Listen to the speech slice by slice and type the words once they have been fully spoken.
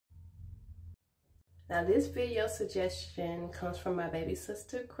Now this video suggestion comes from my baby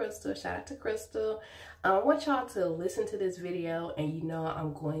sister, Crystal. Shout out to Crystal. I want y'all to listen to this video and you know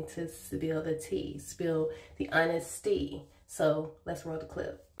I'm going to spill the tea, spill the honesty. So let's roll the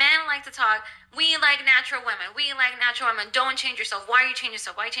clip. Men like to talk, we like natural women. We like natural women. Don't change yourself. Why are you changing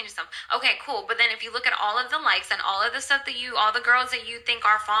yourself? Why are you changing yourself? Okay, cool. But then if you look at all of the likes and all of the stuff that all the girls that you think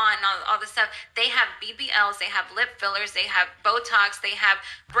are fun, all the stuff, they have BBLs, they have lip fillers, they have Botox, they have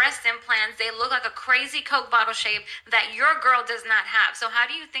breast implants. They look like a crazy Coke bottle shape that your girl does not have. So how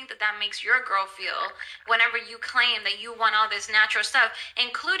do you think that that makes your girl feel whenever you claim that you want all this natural stuff,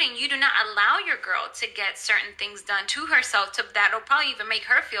 including you do not allow your girl to get certain things done to herself that'll probably even make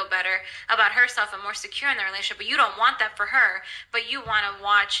her feel better about herself and more secure in the relationship, but you don't want that for her, but you want to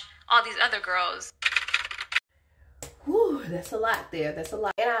watch all these other girls. Whew, that's a lot there. That's a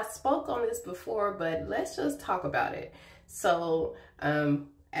lot. And I spoke on this before, but let's just talk about it. So,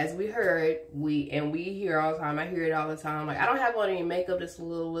 as we heard, we hear all the time, I hear it all the time, like I don't have on any makeup, just a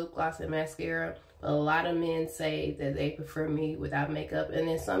little lip gloss and mascara. But a lot of men say that they prefer me without makeup, and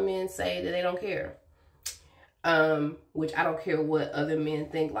then some men say that they don't care. Which I don't care what other men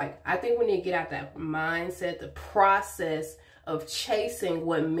think. Like, I think we need to get out that mindset, the process of chasing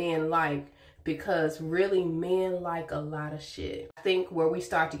what men like, because really men like a lot of shit. I think where we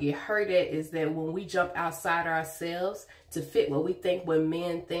start to get hurt at is that when we jump outside ourselves to fit what we think what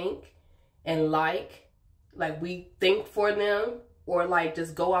men think and like we think for them, or like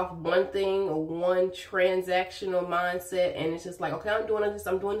just go off one thing or one transactional mindset, and it's just like, okay, I'm doing this,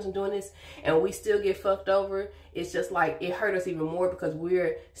 I'm doing this, I'm doing this, and we still get fucked over. It's just like, it hurt us even more because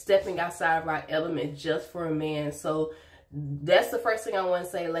we're stepping outside of our element just for a man. So that's the first thing I want to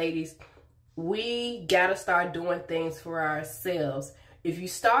say, ladies. We gotta start doing things for ourselves. If you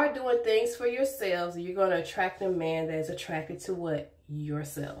start doing things for yourselves, you're gonna attract a man that's attracted to what?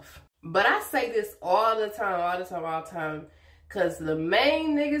 Yourself. But I say this all the time. Because the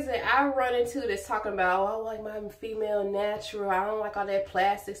main niggas that I run into that's talking about, oh, I like my female natural, I don't like all that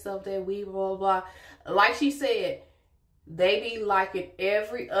plastic stuff, that weave, blah, blah, blah. Like she said, they be liking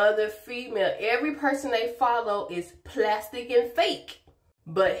every other female. Every person they follow is plastic and fake.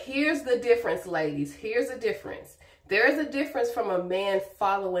 But here's the difference, ladies. Here's the difference. There is a difference from a man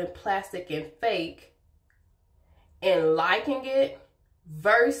following plastic and fake and liking it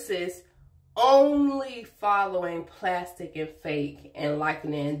versus only following plastic and fake and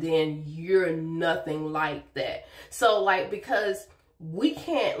liking it, and then you're nothing like that. So like, because we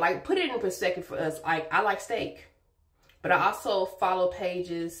can't, like, put it in perspective for us. Like, I like steak, but I also follow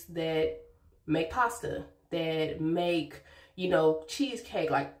pages that make pasta, that make, you know, cheesecake.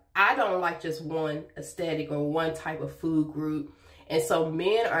 Like, I don't like just one aesthetic or one type of food group. And so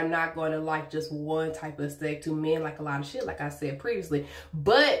men are not going to like just one type of aesthetic. To men like a lot of shit, like I said previously.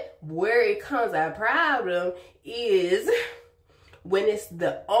 But where it comes out problem is when it's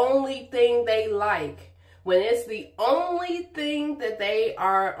the only thing they like. When it's the only thing that they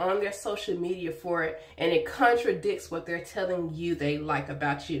are on their social media for it, and it contradicts what they're telling you they like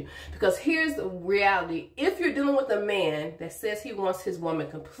about you. Because here's the reality. If you're dealing with a man that says he wants his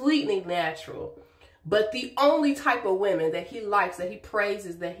woman completely natural, but the only type of women that he likes, that he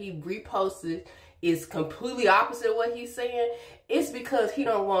praises, that he reposts is completely opposite of what he's saying, it's because he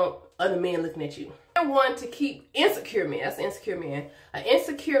don't want other men looking at you. I want to keep insecure men. That's an insecure man. An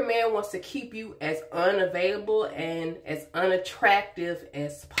insecure man wants to keep you as unavailable and as unattractive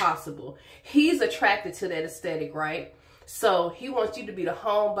as possible. He's attracted to that aesthetic, right? So he wants you to be the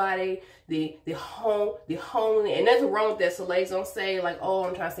homebody, the homely, and nothing wrong with that. So ladies, don't say like, oh,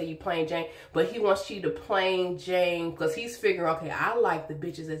 I'm trying to say you plain Jane, but he wants you to plain Jane, because he's figuring, okay, I like the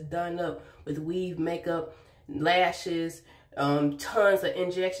bitches that's done up with weave, makeup, lashes, tons of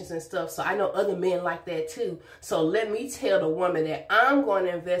injections and stuff. So I know other men like that too. So let me tell the woman that I'm going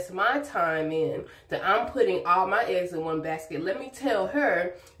to invest my time in, that I'm putting all my eggs in one basket. Let me tell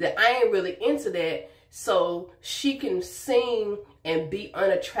her that I ain't really into that, so she can sing and be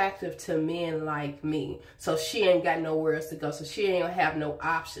unattractive to men like me. So she ain't got nowhere else to go. So she ain't gonna have no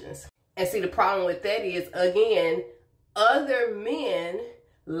options. And see, the problem with that is, again, other men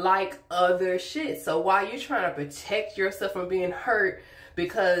like other shit. So while you're trying to protect yourself from being hurt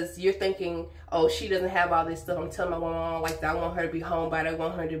because you're thinking, oh, she doesn't have all this stuff, I'm telling my woman I don't like that, I want her to be homebody, I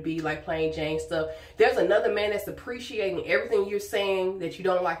want her to be like plain Jane stuff. There's another man that's appreciating everything you're saying that you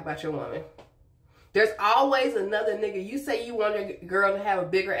don't like about your woman. There's always another nigga. You say you want a girl to have a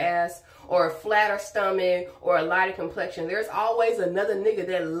bigger ass or a flatter stomach or a lighter complexion. There's always another nigga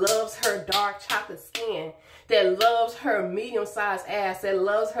that loves her dark chocolate skin, that loves her medium-sized ass, that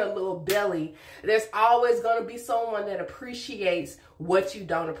loves her little belly. There's always going to be someone that appreciates what you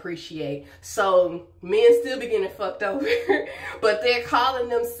don't appreciate. So men still be getting fucked over, but they're calling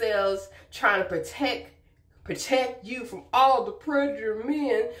themselves trying to protect you from all the predator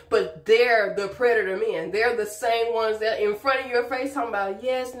men, but they're the predator men. They're the same ones that in front of your face talking about,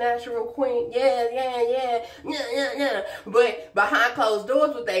 yes, natural queen, yeah. But behind closed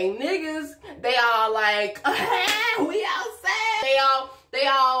doors with they niggas, they all like, we outside. They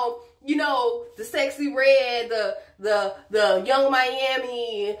all, you know, the Sexy Red, the Young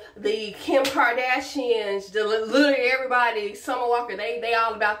Miami, the Kim Kardashians, the literally everybody, Summer Walker, they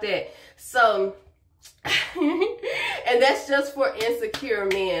all about that. So, and that's just for insecure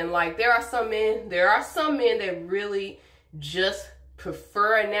men. Like, there are some men that really just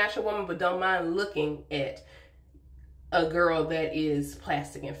prefer a natural woman but don't mind looking at a girl that is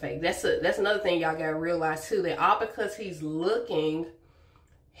plastic and fake. That's another thing y'all gotta realize too, that all because he's looking,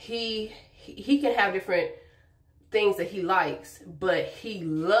 he can have different things that he likes, but he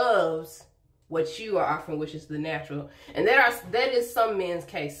loves what you are offering, which is the natural. And that is some men's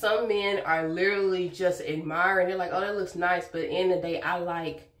case. Some men are literally just admiring. They're like, oh, that looks nice, but at the end of the day, I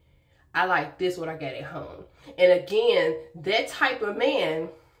like this, what I got at home. And again, that type of man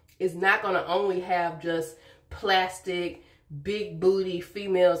is not going to only have just plastic, big booty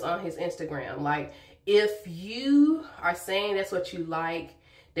females on his Instagram. Like, if you are saying that's what you like,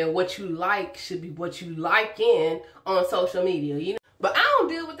 then what you like should be what you like on social media, you know? But I don't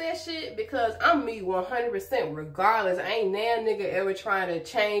deal with that shit because I'm me 100% regardless. I ain't now nigga ever trying to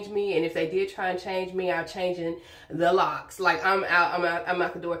change me. And if they did try and change me, I'm changing the locks. Like, I'm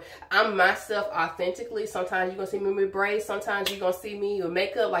out the door. I'm myself authentically. Sometimes you're going to see me with braids. Sometimes you're going to see me with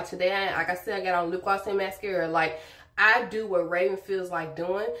makeup. Like today, like I said, I got on lip gloss and mascara. Like, I do what Raven feels like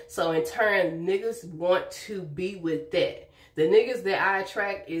doing. So in turn, niggas want to be with that. The niggas that I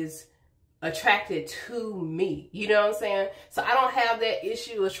attract is attracted to me, you know what I'm saying? So I don't have that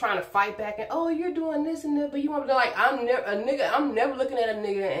issue of trying to fight back and, oh, you're doing this and that, but you want to be like, I'm never looking at a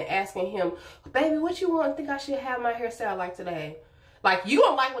nigga and asking him, baby, what you want? Think I should have my hairstyle like today? Like, you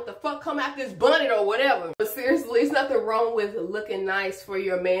don't like what the fuck come out this bonnet or whatever. But seriously, it's nothing wrong with looking nice for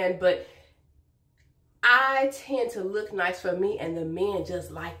your man, but I tend to look nice for me and the men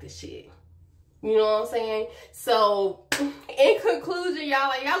just like the shit. You know what I'm saying? So, in conclusion,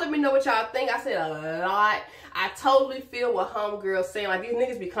 y'all let me know what y'all think. I said a lot. I totally feel what homegirls saying. Like, these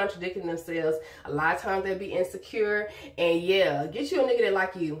niggas be contradicting themselves. A lot of times they be insecure. And yeah, get you a nigga that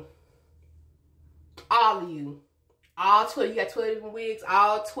like you. All of you. All 12. You got 12 different wigs.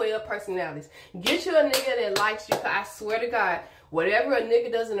 All 12 personalities. Get you a nigga that likes you. Cause I swear to God, whatever a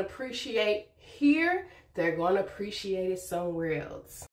nigga doesn't appreciate here, they're going to appreciate it somewhere else.